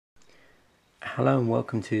Hello and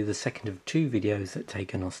welcome to the second of two videos that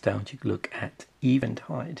take a nostalgic look at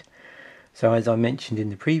Eventide. So as I mentioned in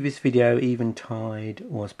the previous video, Eventide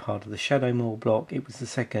was part of the Shadow Mall block. It was the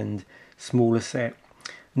second smaller set.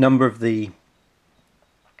 A number of the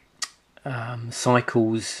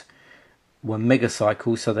cycles were mega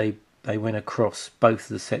cycles, so they went across both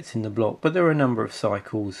the sets in the block, but there were a number of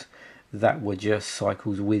cycles that were just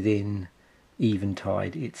cycles within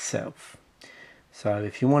Eventide itself. So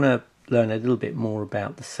if you want to learn a little bit more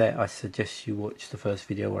about the set, I suggest you watch the first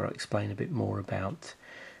video where I explain a bit more about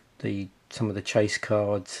some of the chase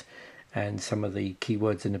cards and some of the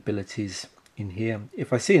keywords and abilities in here.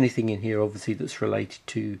 If I see anything in here obviously that's related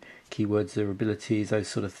to keywords or abilities, those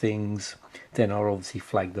sort of things, then I'll obviously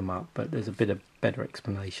flag them up, but there's a bit of better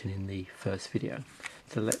explanation in the first video.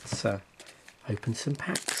 So let's open some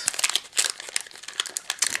packs.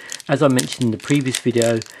 As I mentioned in the previous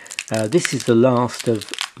video, this is the last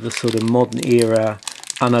of the sort of modern era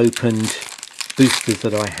unopened boosters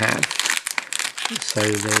that I have. So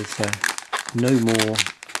there's no more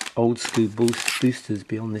old school boosters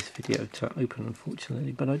beyond this video to open,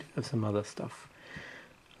 unfortunately, but I do have some other stuff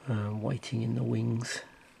waiting in the wings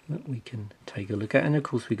that we can take a look at. And of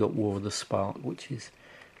course we got War of the Spark, which is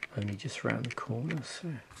only just around the corner, so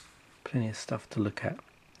plenty of stuff to look at.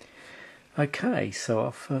 Okay, so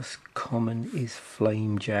our first common is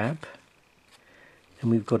Flame Jab, and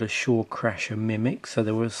we've got a Shore Crasher Mimic. So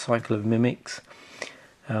there was a cycle of mimics.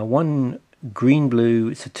 One green blue,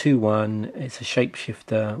 it's a 2/1, it's a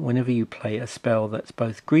shapeshifter. Whenever you play a spell that's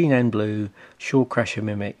both green and blue, Shore Crasher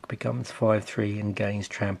Mimic becomes 5/3 and gains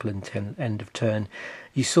trample until end of turn.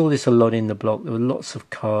 You saw this a lot in the block. There were lots of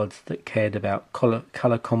cards that cared about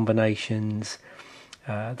colour combinations,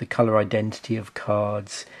 the colour identity of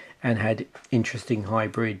cards, and had interesting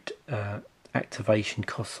hybrid activation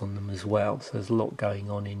costs on them as well. So there's a lot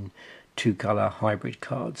going on in two colour hybrid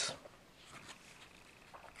cards.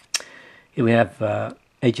 Here we have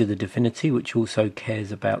Edge of the Divinity, which also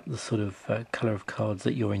cares about the sort of colour of cards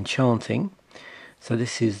that you're enchanting. So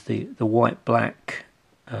this is the white-black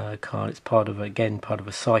card. It's part of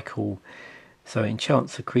a cycle. So it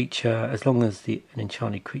enchants a creature. As long as an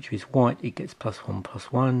enchanted creature is white, it gets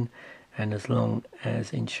 +1/+1. And as long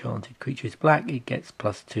as enchanted creature is black, it gets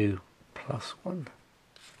 +2/+1.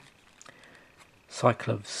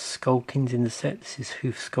 Cycle of Skulkins in the set. This is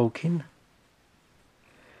Hoof Skulkin.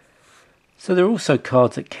 So there are also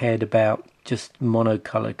cards that cared about just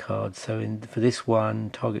monocolour cards. So for this one,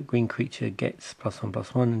 target green creature gets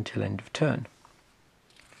 +1/+1 until end of turn.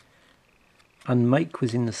 Unmake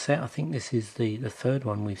was in the set. I think this is the third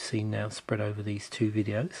one we've seen now spread over these two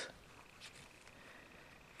videos.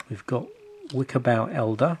 We've got Wickerbow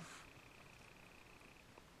Elder,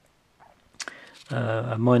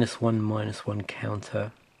 a -1/-1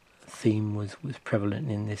 counter theme was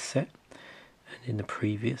prevalent in this set and in the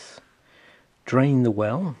previous. Drain the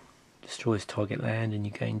Well, destroys target land and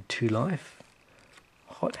you gain 2 life.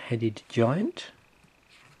 Hot-Headed Giant,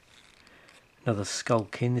 another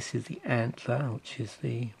Skulkin. This is the Antler, which is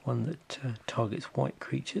the one that targets white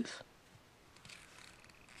creatures.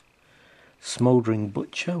 Smouldering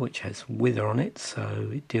Butcher, which has Wither on it, so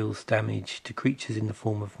it deals damage to creatures in the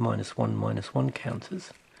form of -1/-1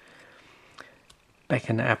 counters.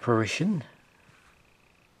 Beckon Apparition,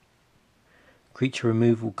 creature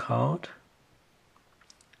removal card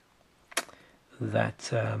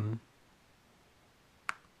that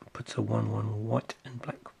puts a 1/1 white and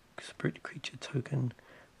black spirit creature token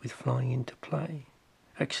with flying into play.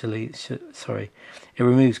 Actually, sorry, it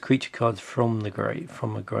removes creature cards from a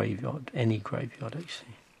graveyard, any graveyard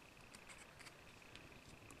actually.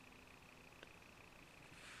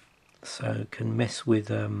 So can mess with.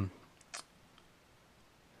 There's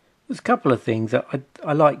a couple of things that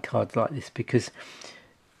I like cards like this because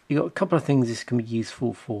you got a couple of things this can be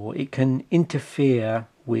useful for. It can interfere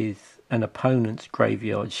with an opponent's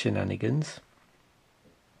graveyard shenanigans.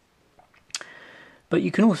 But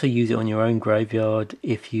you can also use it on your own graveyard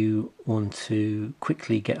if you want to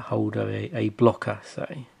quickly get hold of a blocker,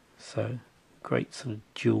 say. So, great sort of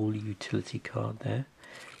dual utility card there.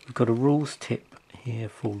 We've got a rules tip here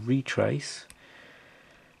for Retrace.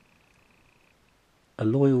 A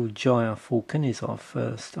Loyal Gyre Falcon is our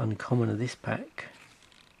first uncommon of this pack.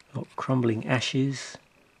 We've got Crumbling Ashes,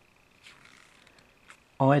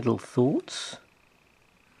 Idle Thoughts,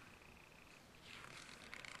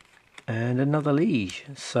 and another liege.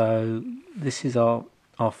 So this is our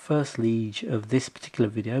first liege of this particular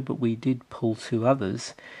video, but we did pull 2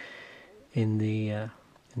 others in the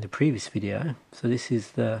previous video. So this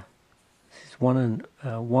is one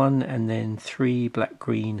and then 3 black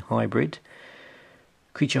green hybrid,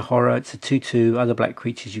 Creature Horror, it's a 2/2. Other black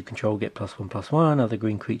creatures you control get +1/+1. Other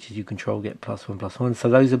green creatures you control get +1/+1. So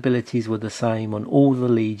those abilities were the same on all the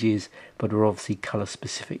lieges, but were obviously colour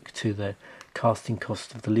specific to the casting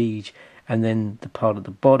cost of the liege. And then the part at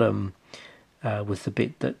the bottom was the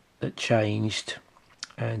bit that changed.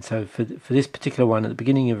 And so for this particular one, at the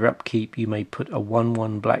beginning of your upkeep, you may put a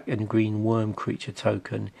 1/1 black and green worm creature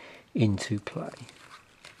token into play.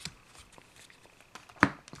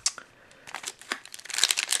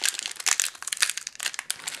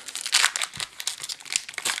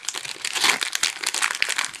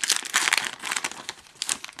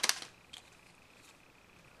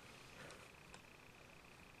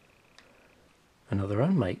 Another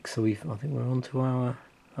unmake, so I think we're on to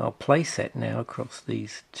our play set now across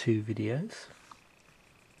these two videos.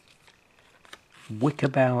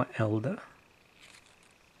 Wickerbower Elder,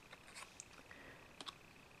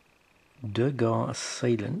 Durgar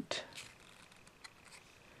Assailant,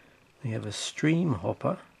 we have a Stream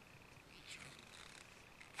Hopper,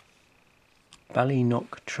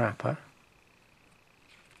 Ballynock Trapper,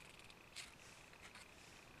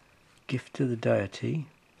 Gift to the Deity.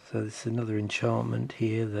 So this is another enchantment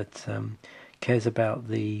here that cares about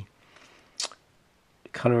the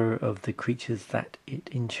colour of the creatures that it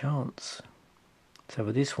enchants. So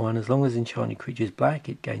with this one, as long as enchanted creature is black,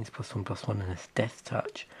 it gains +1/+1 and has Death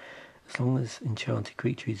Touch. As long as enchanted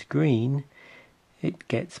creature is green, it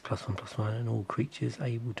gets +1/+1 and all creatures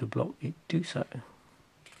able to block it do so.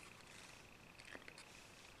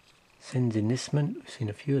 Sends Enlistment, we've seen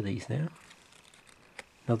a few of these now.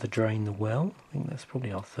 Another Drain the Well, I think that's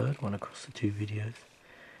probably our third one across the two videos.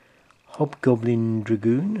 Hobgoblin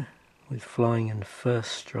Dragoon with Flying and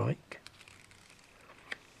First Strike.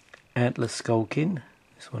 Antler Skulkin,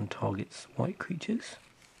 this one targets white creatures.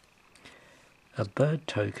 A bird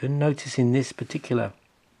token, notice in this particular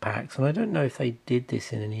packs, and I don't know if they did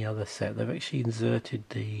this in any other set, they've actually inserted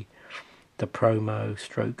the promo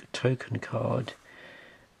stroke token card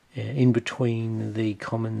in between the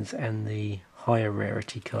commons and the higher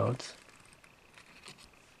rarity cards.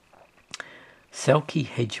 Selkie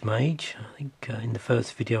Hedge Mage, I think in the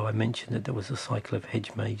first video I mentioned that there was a cycle of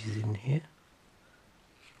Hedge Mages in here.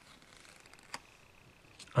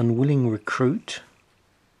 Unwilling Recruit,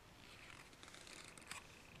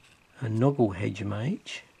 a Noggle Hedge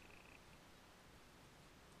Mage,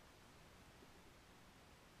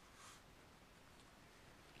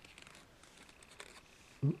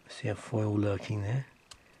 see a foil lurking there.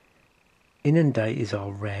 Inundate is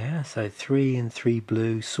our rare, so 3 and 3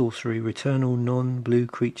 blue sorcery, return all non-blue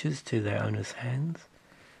creatures to their owner's hands.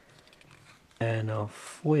 And our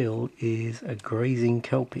foil is a Grazing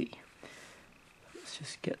Kelpie. Let's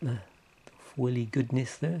just get the foily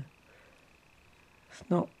goodness there. It's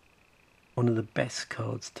not one of the best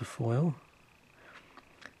cards to foil.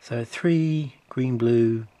 So 3 green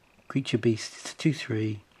blue creature beast, it's a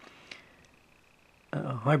 2/3.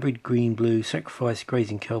 Hybrid green blue, sacrifice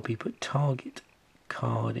Grazing Kelpie, put target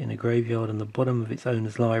card in a graveyard on the bottom of its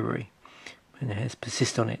owner's library and it has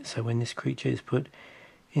persist on it. So when this creature is put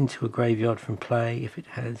into a graveyard from play, if it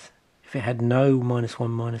had no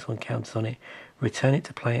 -1/-1 counters on it, return it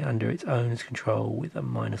to play under its owner's control with a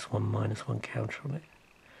 -1/-1 counter on it.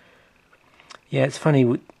 Yeah, it's funny,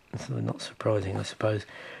 it's not surprising I suppose.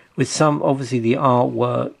 With some, obviously the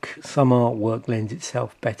artwork, some artwork lends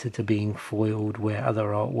itself better to being foiled, where other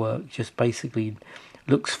artwork just basically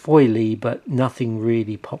looks foily but nothing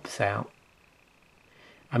really pops out.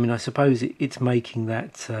 I mean, I suppose it's making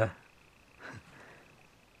that,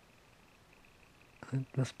 it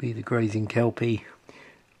must be the Grazing Kelpie,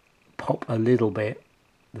 pop a little bit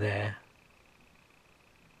there.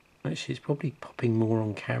 Actually, it's probably popping more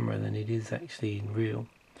on camera than it is actually in real.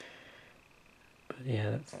 But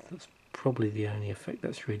yeah, that's probably the only effect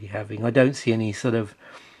that's really having. I don't see any sort of,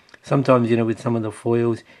 sometimes, you know, with some of the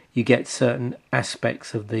foils, you get certain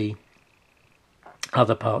aspects of the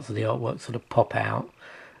other parts of the artwork sort of pop out.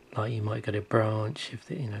 Like you might get a branch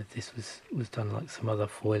if if this was done like some other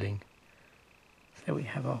foiling. So there we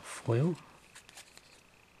have our foil.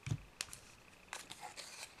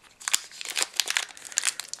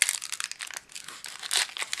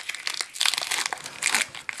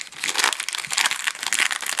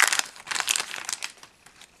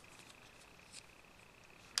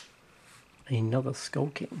 Another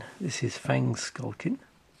Skulkin. This is Fang Skulkin.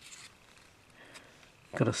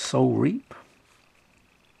 Got a Soul Reap.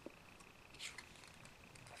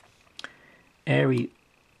 Airy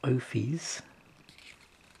Ophies.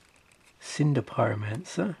 Cinder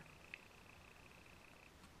Pyromancer.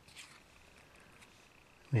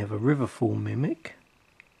 We have a Riverfall Mimic.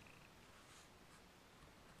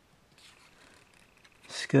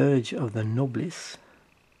 Scourge of the Noblice.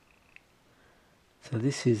 So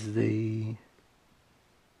this is a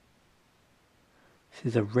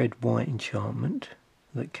red-white enchantment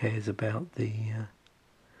that cares about the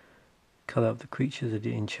colour of the creature that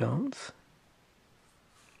it enchants.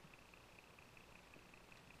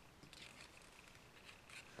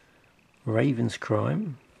 Raven's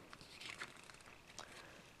Crime,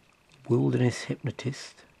 Wilderness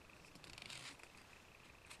Hypnotist,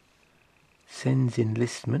 Sen's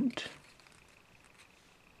Enlistment,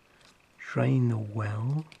 Drain the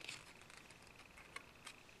Well,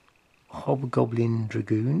 Hobgoblin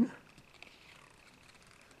Dragoon,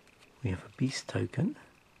 we have a Beast token,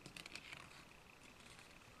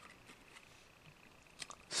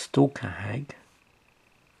 Stalker Hag,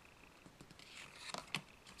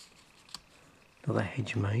 another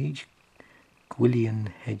Hedge Mage, Gwyllion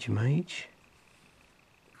Hedge Mage,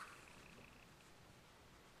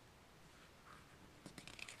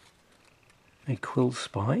 a Quill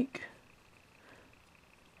Spike,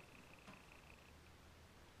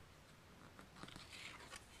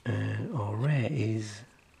 and our rare is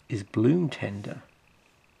Bloom Tender.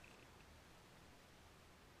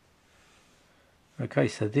 Okay,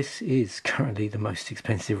 so this is currently the most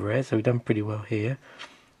expensive rare, so we've done pretty well here.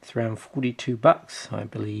 It's around 42 bucks, I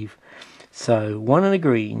believe. So 1 and a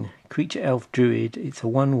green, creature elf druid, it's a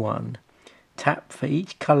 1/1. Tap for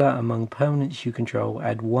each colour among permanents you control,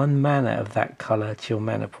 add 1 mana of that colour to your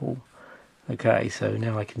mana pool. Okay, so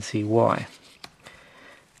now I can see why.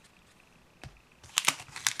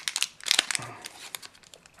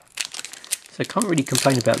 So I can't really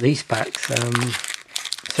complain about these packs.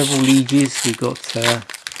 Several lieges, we've got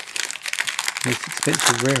most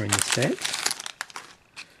expensive rare in the set.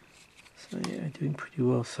 So yeah, doing pretty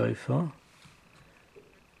well so far.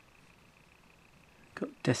 Got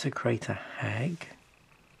Desecrator Hag.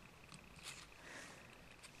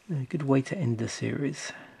 A good way to end the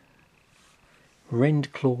series.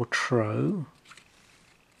 Rendclaw Trow.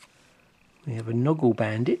 We have a Noggle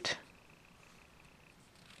Bandit.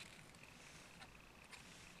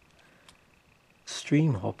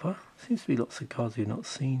 Stream Hopper. Seems to be lots of cards we've not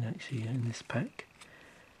seen actually in this pack.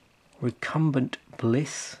 Recumbent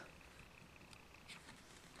Bliss.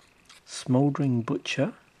 Smouldering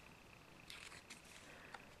Butcher.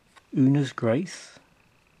 Una's Grace.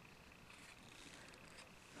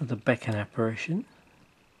 Another Beacon Apparition.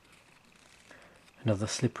 Another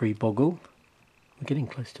Slippery Boggle. We're getting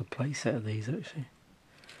close to a play set of these actually.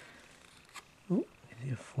 Oh,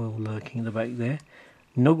 there's a foil lurking in the back there.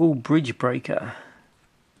 Noggle Bridgebreaker.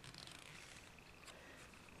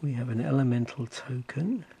 We have an elemental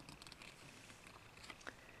token.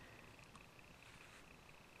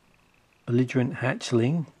 Belligerent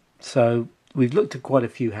Hatchling. So we've looked at quite a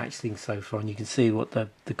few hatchlings so far, and you can see what the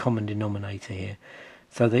common denominator here.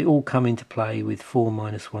 So they all come into play with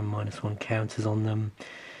 4-1/-1 counters on them.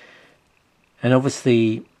 And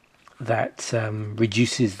obviously that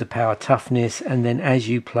reduces the power toughness, and then as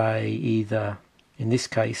you play either, in this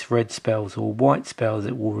case, red spells or white spells,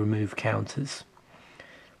 it will remove counters.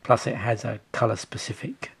 Plus it has a colour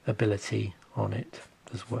specific ability on it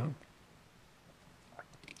as well.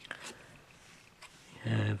 We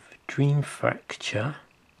have Dream Fracture.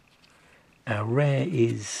 Our rare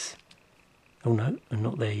is, oh no, I'm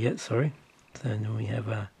not there yet, sorry. So then we have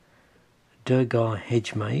a Durgar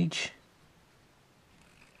Hedge Mage.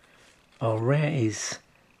 Our rare is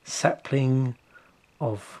Sapling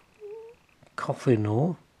of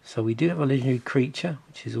Cothinor. So we do have a legendary creature,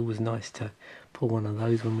 which is always nice to pull one of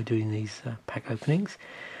those when we're doing these pack openings.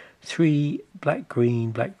 3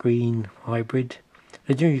 black-green hybrid.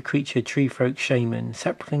 Legendary creature, Treefolk Shaman.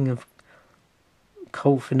 Sapling of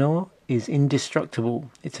Colfinor is indestructible.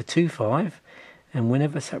 It's a 2/5, and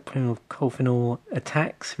whenever Sapling of Colfinor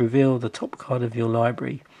attacks, reveal the top card of your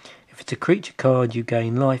library. If it's a creature card, you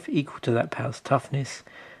gain life equal to that power's toughness,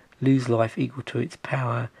 lose life equal to its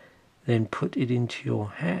power, then put it into your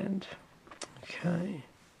hand. Okay.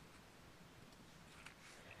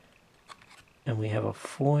 And we have a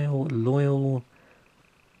foil Loyal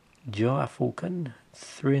Gyrfalcon.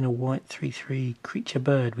 3 and a white 3/3 creature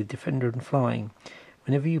bird with defender and flying.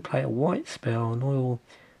 Whenever you play a white spell, Loyal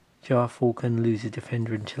Gyrfalcon loses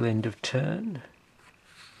defender until end of turn.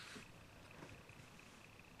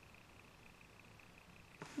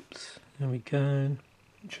 Oops, there we go.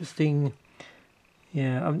 Interesting.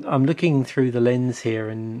 Yeah, I'm looking through the lens here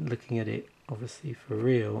and looking at it obviously for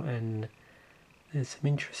real, and there's some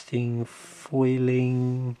interesting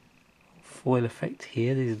foil effect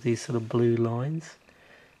here. These sort of blue lines.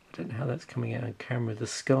 I don't know how that's coming out on camera. The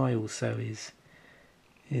sky also is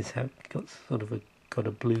got sort of a got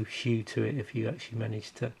a blue hue to it if you actually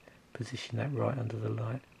manage to position that right under the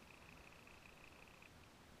light.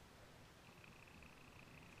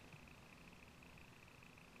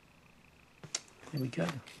 There we go.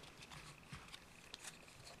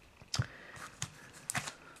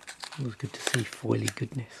 It was good to see foily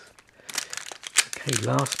goodness. Okay,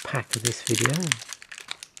 last pack of this video.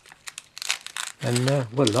 And,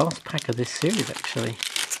 well, last pack of this series actually.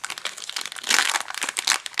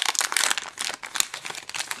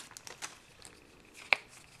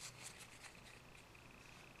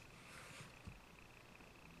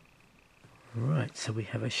 Right, so we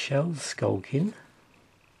have a shelled skulkin.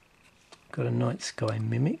 Got a night sky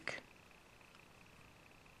mimic.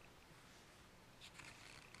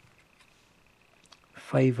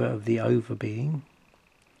 Favour of the overbeing.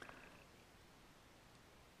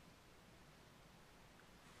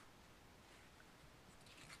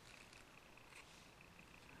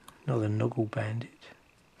 Another Noggle Bandit.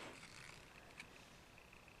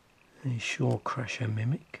 A Shore Crusher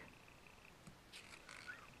Mimic.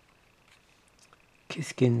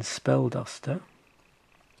 Kiskin Spellduster.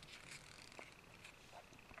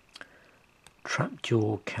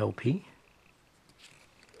 Trapjaw Kelpie.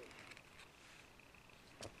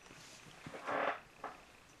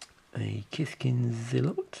 A Kiskin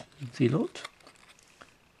Zealot.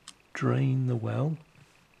 Drain the Well.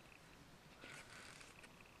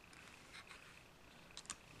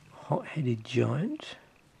 Hot-headed Giant.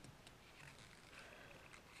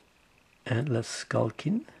 Antler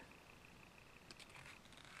Skulkin.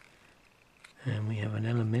 And we have an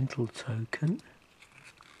elemental token.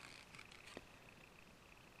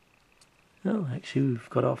 Oh, actually we've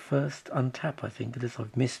got our first untap, I think, unless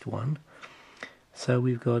I've missed one. So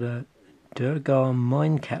we've got a Durgar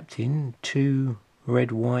Mine Captain, 2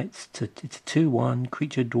 red whites, it's a 2/1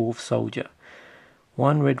 creature dwarf soldier.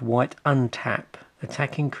 1 red white untap.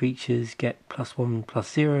 Attacking creatures get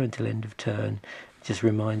 +1/+0 until end of turn. It just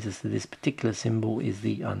reminds us that this particular symbol is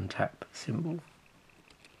the untap symbol.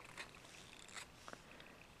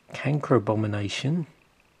 Canker Abomination.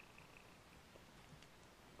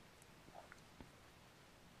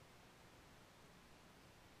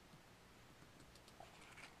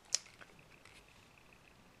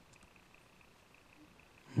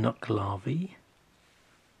 Nock Larvae.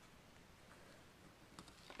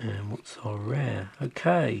 And what's our rare?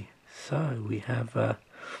 Okay, so we have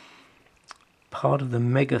part of the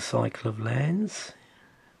mega cycle of lands.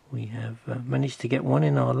 We have managed to get one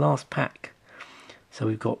in our last pack. So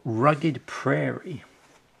we've got Rugged Prairie,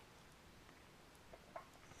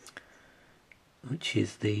 which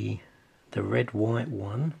is the red-white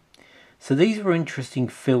one. So these were interesting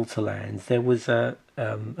filter lands. There was a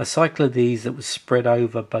cycle of these that was spread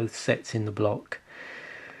over both sets in the block.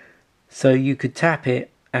 So you could tap it,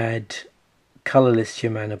 add colourless to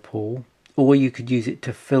your mana pool, or you could use it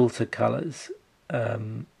to filter colours.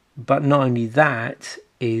 But not only that,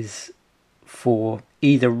 is for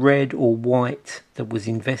either red or white that was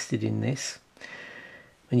invested in this.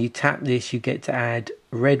 When you tap this, you get to add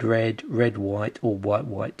red, red, red, white, or white,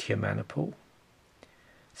 white to your mana pool.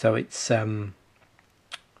 So it's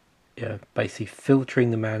basically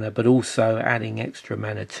filtering the mana, but also adding extra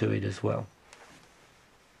mana to it as well.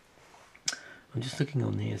 I'm just looking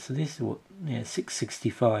on here. So this is what,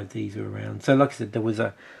 665 these are around. So like I said, there was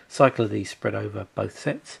a cycle of these spread over both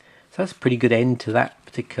sets. So that's a pretty good end to that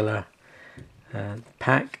particular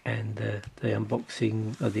pack and the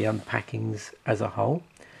unboxing of the unpackings as a whole.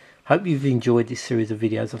 Hope you've enjoyed this series of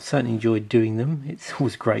videos. I've certainly enjoyed doing them. It's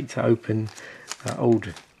always great to open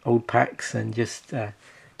old packs and just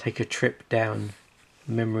take a trip down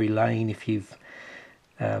memory lane if you've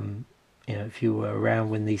if you were around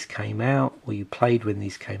when these came out, or you played when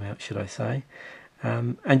these came out, should I say.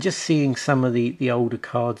 And just seeing some of the older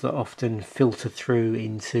cards that often filter through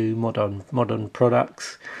into modern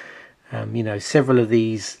products. Several of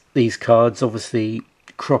these cards obviously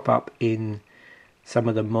crop up in some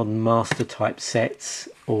of the modern master type sets,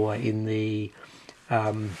 or in the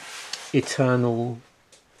eternal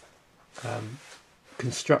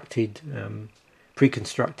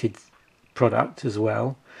pre-constructed product as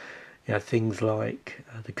well. Things like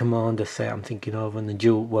the Commander set I'm thinking of, and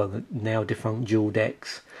the now defunct Dual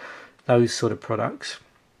Decks, those sort of products.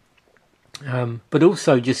 But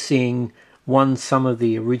also just seeing some of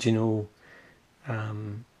the original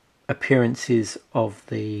appearances of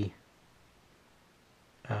the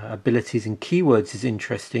abilities and keywords is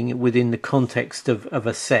interesting within the context of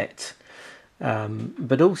a set,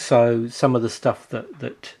 but also some of the stuff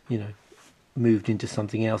that moved into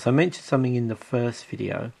something else. I mentioned something in the first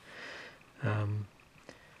video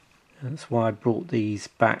That's why I brought these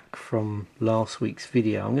back from last week's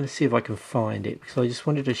video. I'm going to see if I can find it, because I just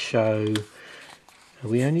wanted to show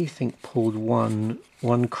we only pulled one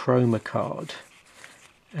chroma card,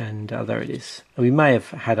 and there it is. We may have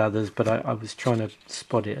had others, but I was trying to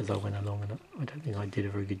spot it as I went along, and I don't think I did a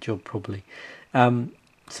very good job probably.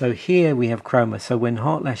 So here we have chroma. So when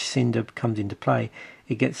Heartlash Cinder comes into play,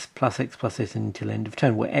 it gets +X until end of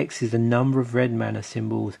turn, where X is the number of red mana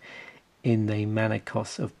symbols in the mana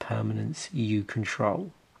cost of permanence you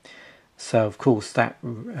control. So of course that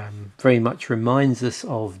very much reminds us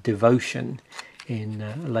of Devotion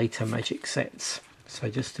in later Magic sets. So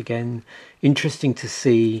just again, interesting to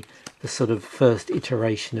see the sort of first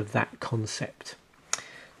iteration of that concept.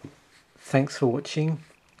 Thanks for watching.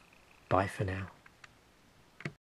 Bye for now.